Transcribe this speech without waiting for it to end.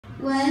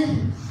Well,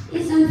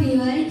 it's my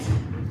favorite.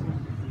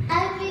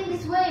 I've been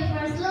this way for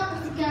as long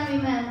as I can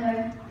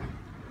remember.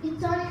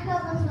 It only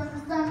happens when the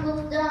sun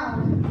goes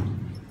down.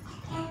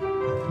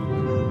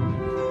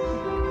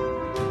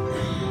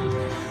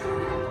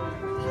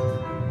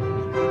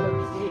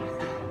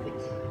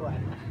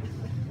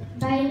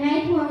 By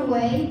night one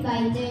way,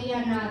 by day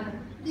another.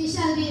 This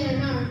shall be the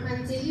norm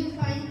until you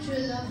find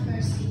true love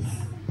mercies.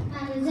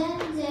 And then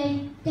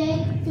they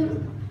take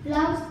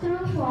love's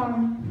true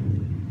form.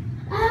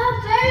 Ah,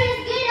 fairies,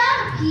 get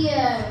out of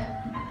here!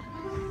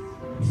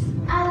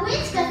 A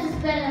witch cast a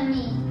spell on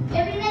me.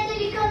 Every night I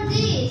become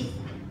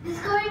this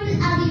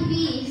horrible ugly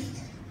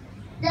beast.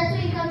 That's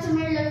why you come to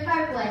Murder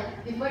Farquhar.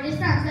 Before the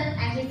sunset,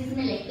 I hate to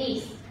smell like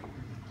this.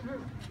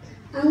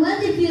 And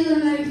what if you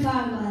don't marry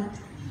Farquhar?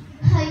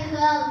 I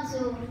have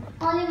to.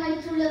 Only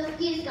my true love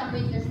kiss can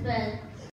break the spell.